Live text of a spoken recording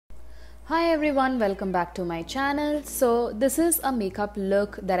Hi everyone, welcome back to my channel. So this is a makeup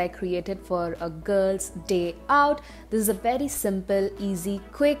look that I created for a girl's day out. This is a very simple, easy,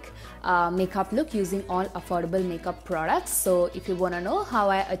 quick makeup look using all affordable makeup products. So if you want to know how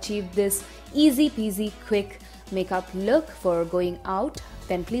I achieved this easy peasy quick makeup look for going out,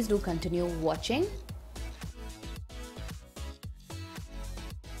 then please do continue watching.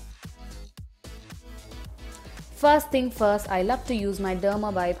 First thing first, I love to use my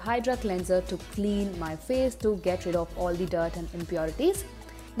Dermavive Hydra cleanser to clean my face to get rid of all the dirt and impurities.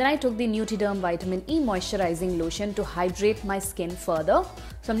 Then I took the Neutriderm Vitamin E moisturizing lotion to hydrate my skin further.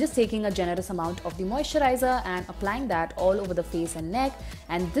 So I'm just taking a generous amount of the moisturizer and applying that all over the face and neck,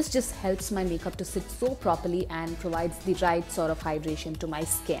 and this just helps my makeup to sit so properly and provides the right sort of hydration to my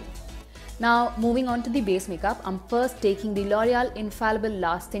skin. Now moving on to the base makeup, I'm first taking the Loreal Infallible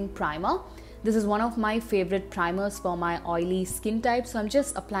Lasting Primer. This is one of my favorite primers for my oily skin type, so I'm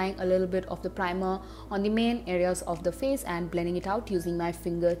just applying a little bit of the primer on the main areas of the face and blending it out using my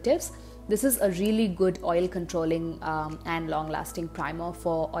fingertips. This is a really good oil controlling and long lasting primer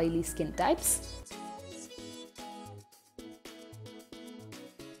for oily skin types.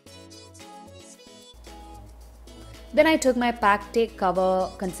 Then I took my PAC Take Cover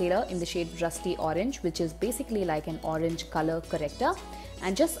Concealer in the shade Rusty Orange, which is basically like an orange color corrector,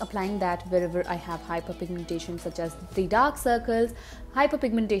 and just applying that wherever I have hyperpigmentation, such as the dark circles,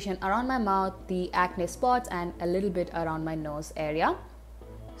 hyperpigmentation around my mouth, the acne spots, and a little bit around my nose area.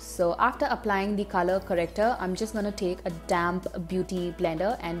 So after applying the color corrector, I'm just going to take a damp beauty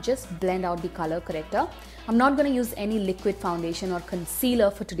blender and just blend out the color corrector. I'm not going to use any liquid foundation or concealer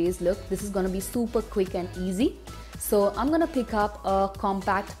for today's look. This is going to be super quick and easy. So I'm going to pick up a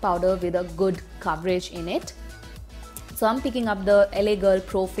compact powder with a good coverage in it. So I'm picking up the LA Girl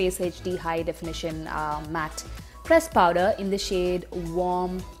Pro Face HD High Definition Matte Pressed Powder in the shade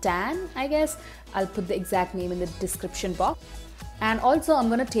Warm Tan, I guess. I'll put the exact name in the description box. And also I'm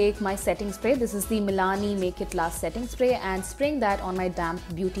going to take my setting spray. This is the Milani Make It Last setting spray, and spraying that on my damp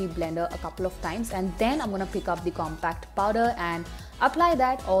beauty blender a couple of times. And then I'm going to pick up the compact powder and apply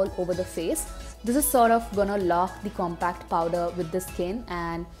that all over the face. This is sort of going to lock the compact powder with the skin,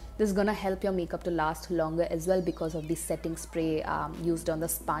 and this is going to help your makeup to last longer as well because of the setting spray used on the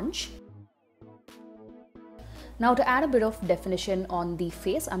sponge. Now to add a bit of definition on the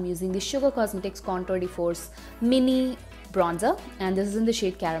face, I'm using the Sugar Cosmetics Contour de Force Mini Bronzer, and this is in the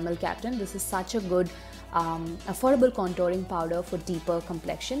shade Caramel Captain. This is such a good affordable contouring powder for deeper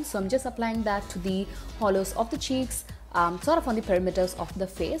complexion. So I'm just applying that to the hollows of the cheeks, sort of on the perimeters of the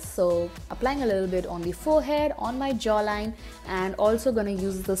face. So applying a little bit on the forehead, on my jawline, and also going to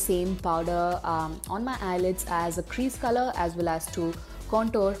use the same powder on my eyelids as a crease color, as well as to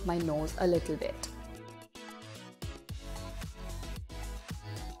contour my nose a little bit.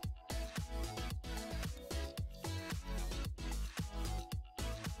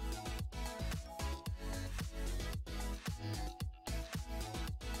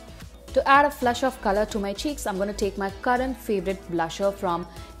 To add a flush of color to my cheeks, I'm going to take my current favorite blusher from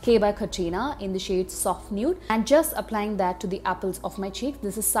K by Katrina in the shade Soft Nude, and just applying that to the apples of my cheeks.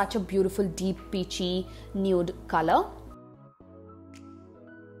 This is such a beautiful deep peachy nude color.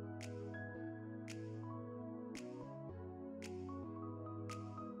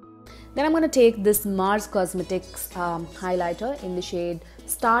 Then I'm going to take this Mars Cosmetics highlighter in the shade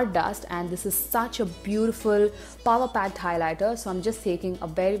Stardust, and this is such a beautiful power packed highlighter. So I'm just taking a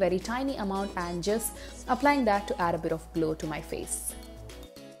very tiny amount and just applying that to add a bit of glow to my face.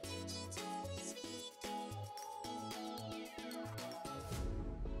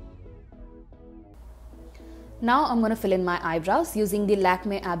 Now I'm going to fill in my eyebrows using the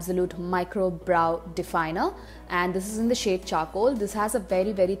Lakmé Absolute Micro Brow Definer, and this is in the shade Charcoal. This has a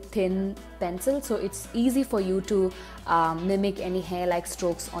very thin pencil, so it's easy for you to mimic any hair-like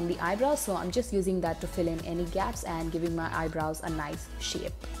strokes on the eyebrows. So I'm just using that to fill in any gaps and giving my eyebrows a nice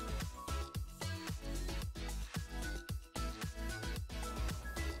shape.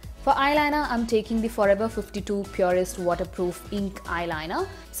 For eyeliner, I'm taking the Forever 52 Purist Waterproof Ink Eyeliner.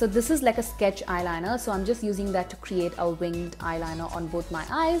 So this is like a sketch eyeliner, so I'm just using that to create a winged eyeliner on both my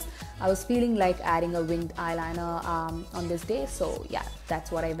eyes. I was feeling like adding a winged eyeliner on this day, so yeah, that's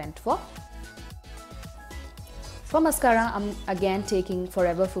what I went for. For mascara, I'm again taking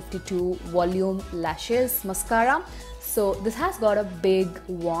Forever 52 Volume Lashes Mascara. So this has got a big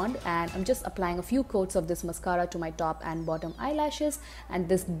wand, and I'm just applying a few coats of this mascara to my top and bottom eyelashes, and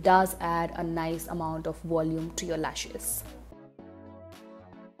this does add a nice amount of volume to your lashes.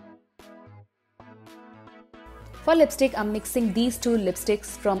 For lipstick, I'm mixing these two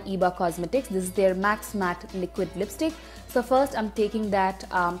lipsticks from Eba Cosmetics. This is their Max Matte Liquid Lipstick. So first I'm taking that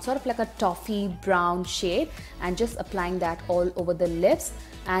sort of like a toffee brown shade and just applying that all over the lips.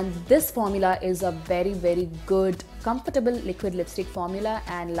 And this formula is a very good comfortable liquid lipstick formula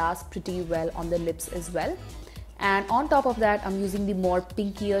and lasts pretty well on the lips as well. And on top of that, I'm using the more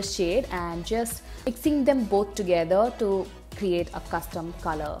pinkier shade and just mixing them both together to create a custom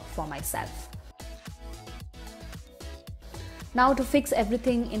color for myself. Now to fix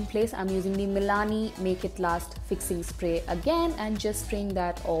everything in place, I'm using the Milani Make It Last Fixing Spray again and just spraying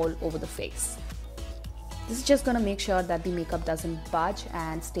that all over the face. This is just gonna make sure that the makeup doesn't budge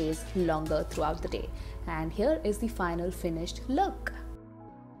and stays longer throughout the day. And here is the final finished look.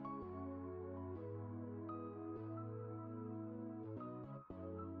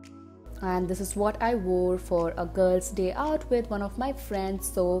 And this is what I wore for a girls' day out with one of my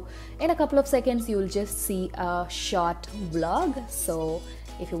friends. So in a couple of seconds you will just see a short vlog. So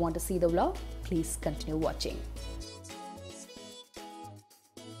if you want to see the vlog, please continue watching.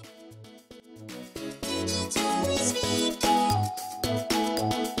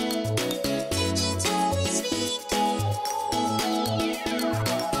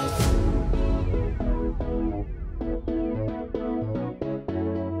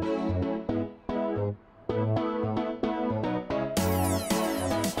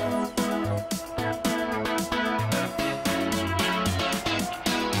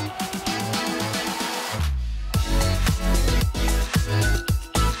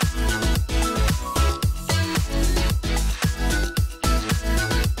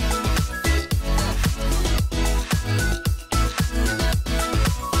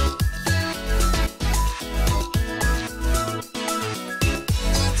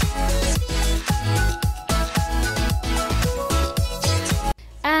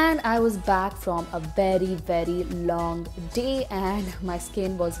 I was back from a very long day and my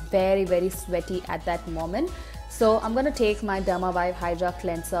skin was very sweaty at that moment. So I'm gonna take my Dermavive Hydra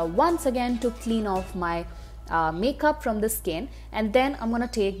cleanser once again to clean off my makeup from the skin, and then I'm gonna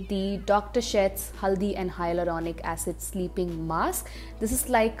take the Dr.Sheth's Haldi and Hyaluronic Acid Sleeping Mask. This is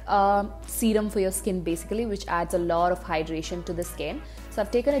like a serum for your skin basically, which adds a lot of hydration to the skin. So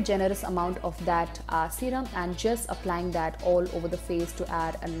I've taken a generous amount of that serum and just applying that all over the face to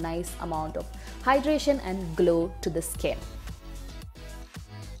add a nice amount of hydration and glow to the skin.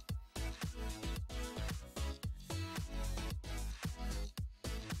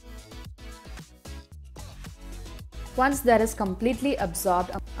 Once that is completely absorbed,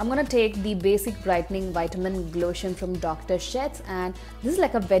 I'm gonna take the basic brightening vitamin glotion from Dr.Sheth, and this is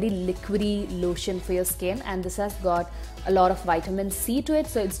like a very liquidy lotion for your skin, and this has got a lot of vitamin C to it,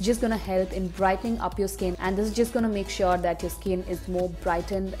 so it's just gonna help in brightening up your skin, and this is just gonna make sure that your skin is more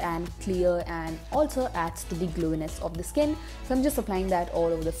brightened and clear and also adds to the glowiness of the skin. So I'm just applying that all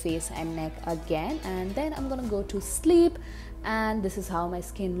over the face and neck again, and then I'm gonna go to sleep. And this is how my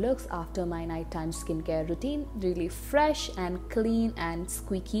skin looks after my nighttime skincare routine. Really fresh and clean and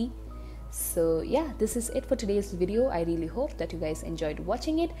squeaky. So yeah, this is it for today's video. I really hope that you guys enjoyed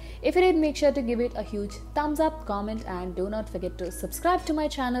watching it. If you did, make sure to give it a huge thumbs up, comment, and do not forget to subscribe to my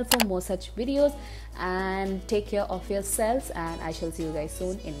channel for more such videos. And take care of yourselves, and I shall see you guys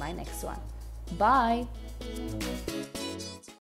soon in my next one. Bye.